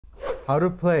How to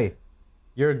play.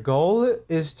 Your goal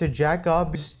is to jack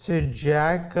up before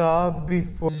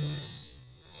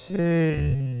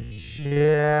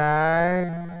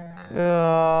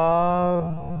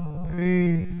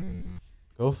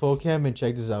Go full cam and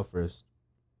check this out first.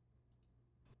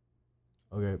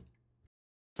 Okay.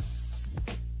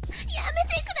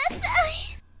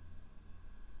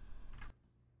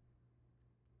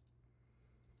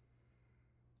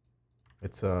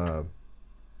 It's I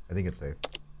think it's safe.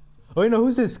 Oh, you know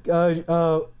who's this?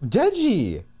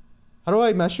 Deji. How do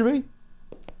I masturbate?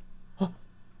 Huh.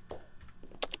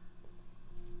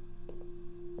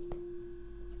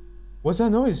 What's that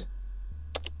noise?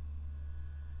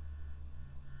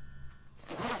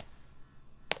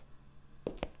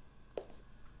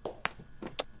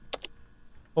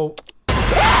 Oh.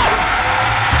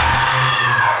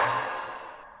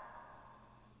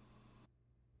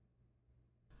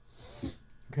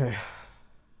 Okay.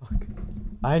 Fuck.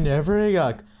 I never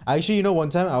got. Actually, you know, one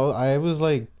time I was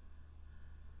like,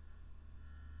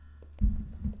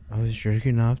 I was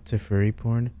jerking off to furry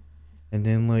porn, and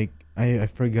then like I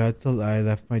forgot to I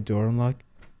left my door unlocked,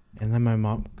 and then my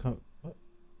mom come. What?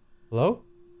 Hello?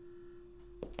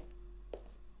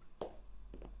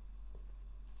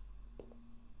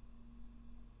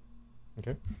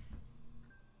 Okay.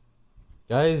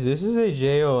 Guys, this is a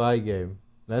JOI game.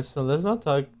 Let's not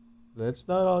talk. Let's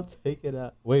not all take it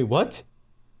out. Wait, what?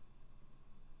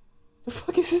 The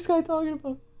fuck is this guy talking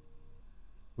about?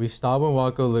 We stop when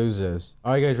Wako loses.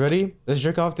 Alright guys, ready? Let's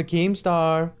jerk off to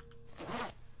Keemstar.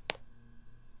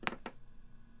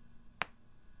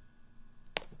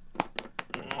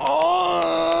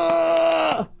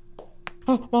 Oh,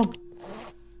 Mom.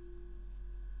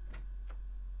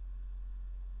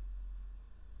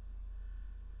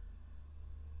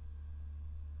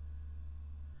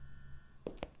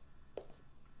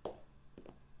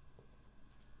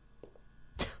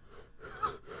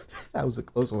 That was a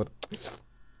close one.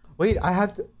 Wait, I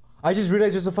have to. I just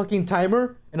realized there's a fucking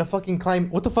timer and a fucking climb.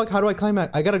 What the fuck? How do I climb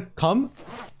at? I gotta come?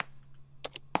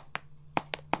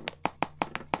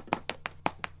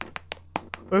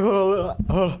 Wait, hold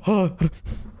on.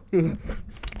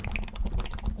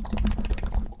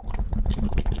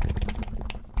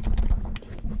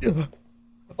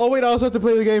 Oh, wait, I also have to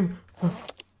play the game.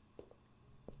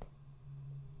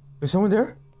 Is someone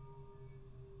there?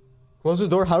 Close the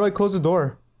door. How do I close the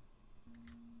door?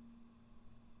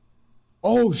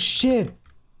 Oh shit!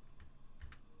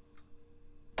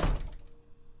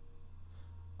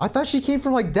 I thought she came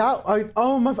from like that. I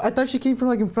thought she came from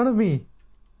like in front of me.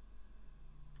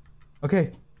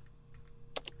 Okay.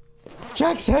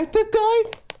 Jacksepticeye guy.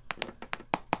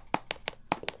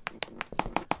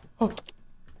 Oh.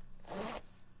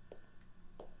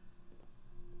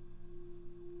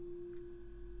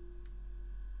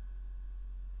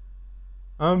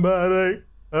 I'm bad.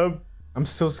 I'm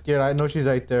so scared. I know she's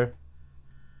right there.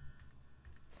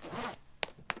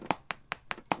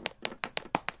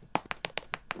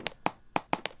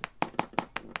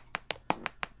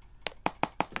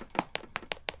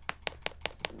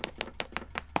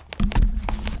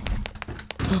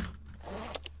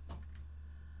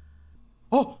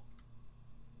 Oh!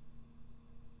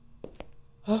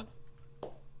 Huh?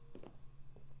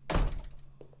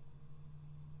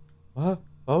 What?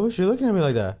 Why was she looking at me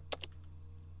like that?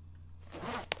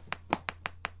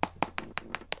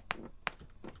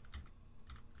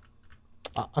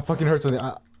 I fucking heard something.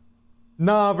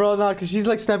 Nah, bro, nah, cause she's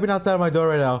like stepping outside of my door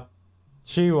right now.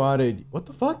 She wanted. What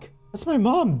the fuck? That's my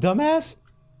mom, dumbass.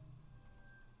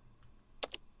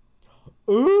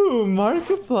 Ooh,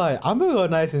 Markiplier. I'm gonna go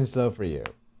nice and slow for you.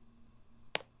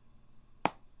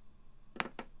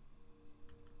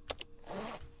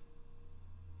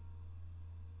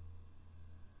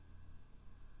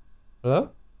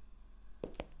 Hello?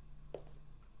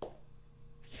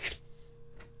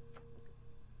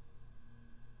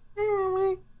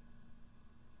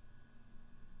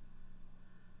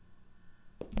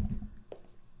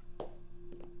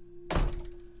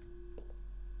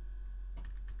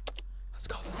 Let's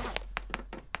go, let's go.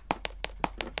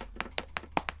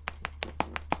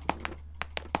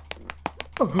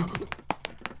 Come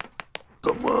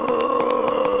on.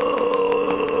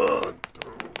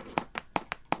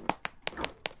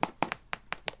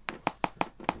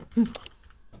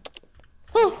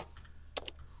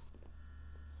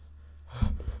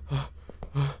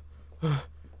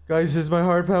 Guys, this is my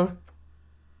heart pound.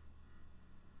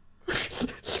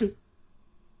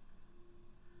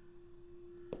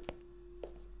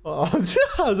 Oh,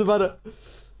 I was about to.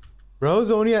 Bro's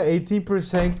only at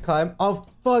 18% climb. Oh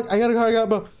fuck! I gotta,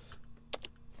 bro.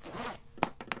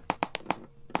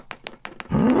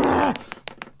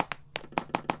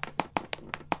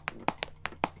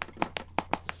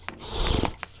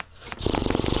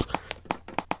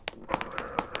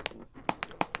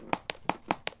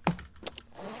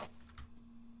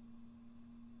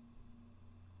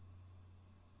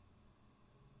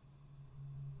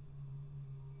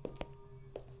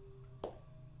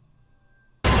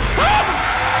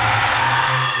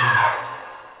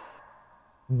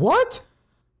 What?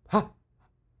 Huh?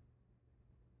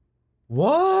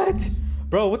 What?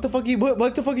 Bro, what the fuck?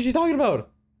 What the fuck is she talking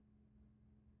about?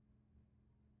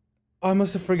 I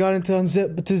must have forgotten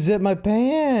to zip my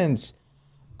pants.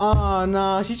 Oh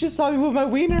no, she just saw me move my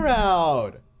wiener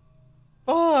out.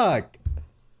 Fuck.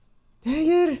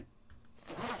 Dang it.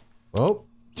 Well,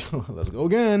 let's go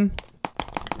again.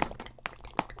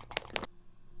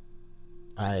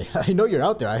 I know you're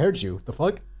out there. I heard you. The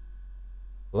fuck?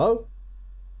 Hello?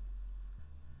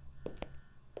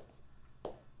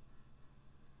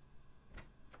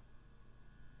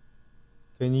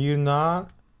 Can you not?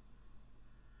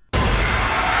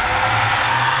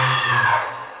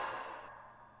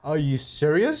 Are you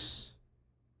serious?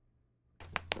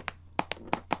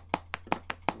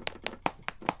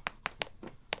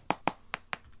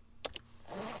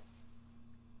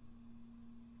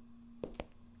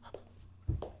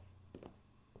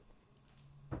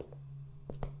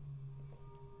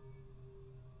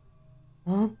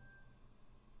 Huh?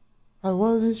 I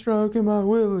wasn't stroking my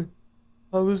willy.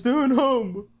 I was doing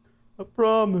homework. I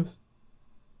promise.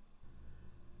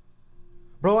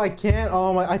 Bro, I can't.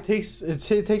 Oh my! It takes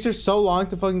her so long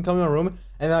to fucking come in my room,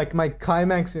 and like my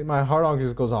climax, my heart on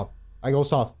just goes off. I go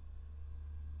soft.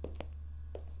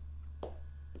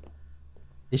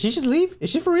 Did she just leave? Is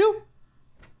she for real?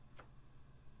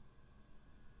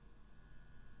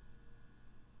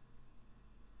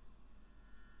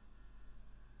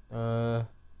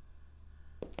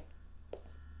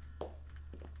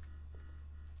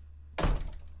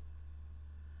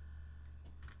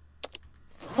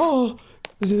 Oh,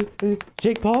 is it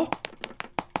Jake Paul?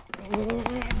 This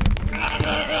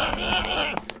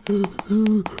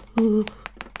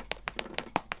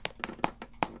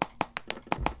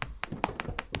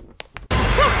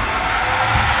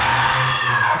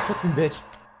fucking bitch.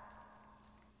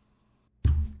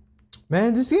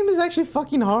 Man, this game is actually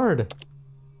fucking hard.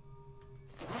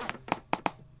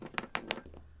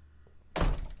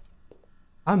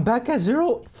 I'm back at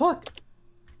 0. Fuck.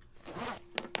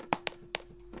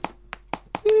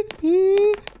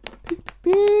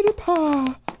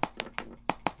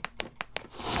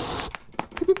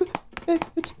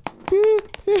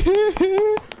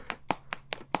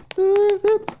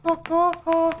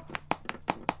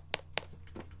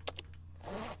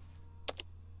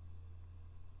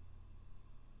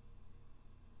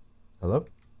 Hello?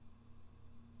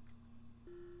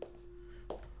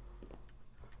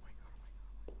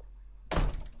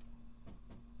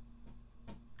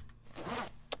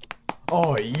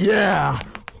 Oh yeah!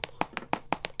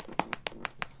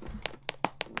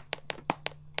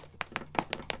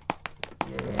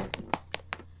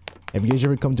 Have you guys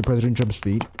ever come to President Trump's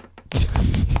feet?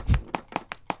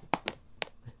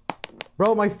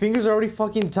 Bro, my fingers are already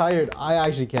fucking tired. I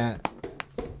actually can't.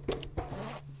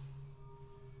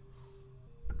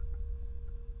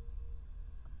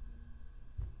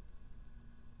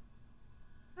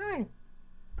 Hi.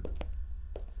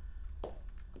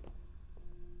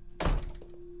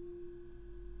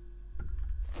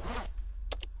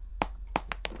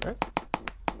 Okay.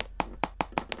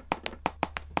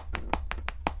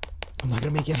 I'm not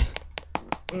gonna make it.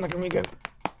 I'm not gonna make it.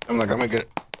 I'm not gonna make it.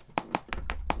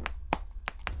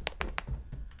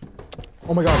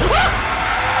 Oh my god.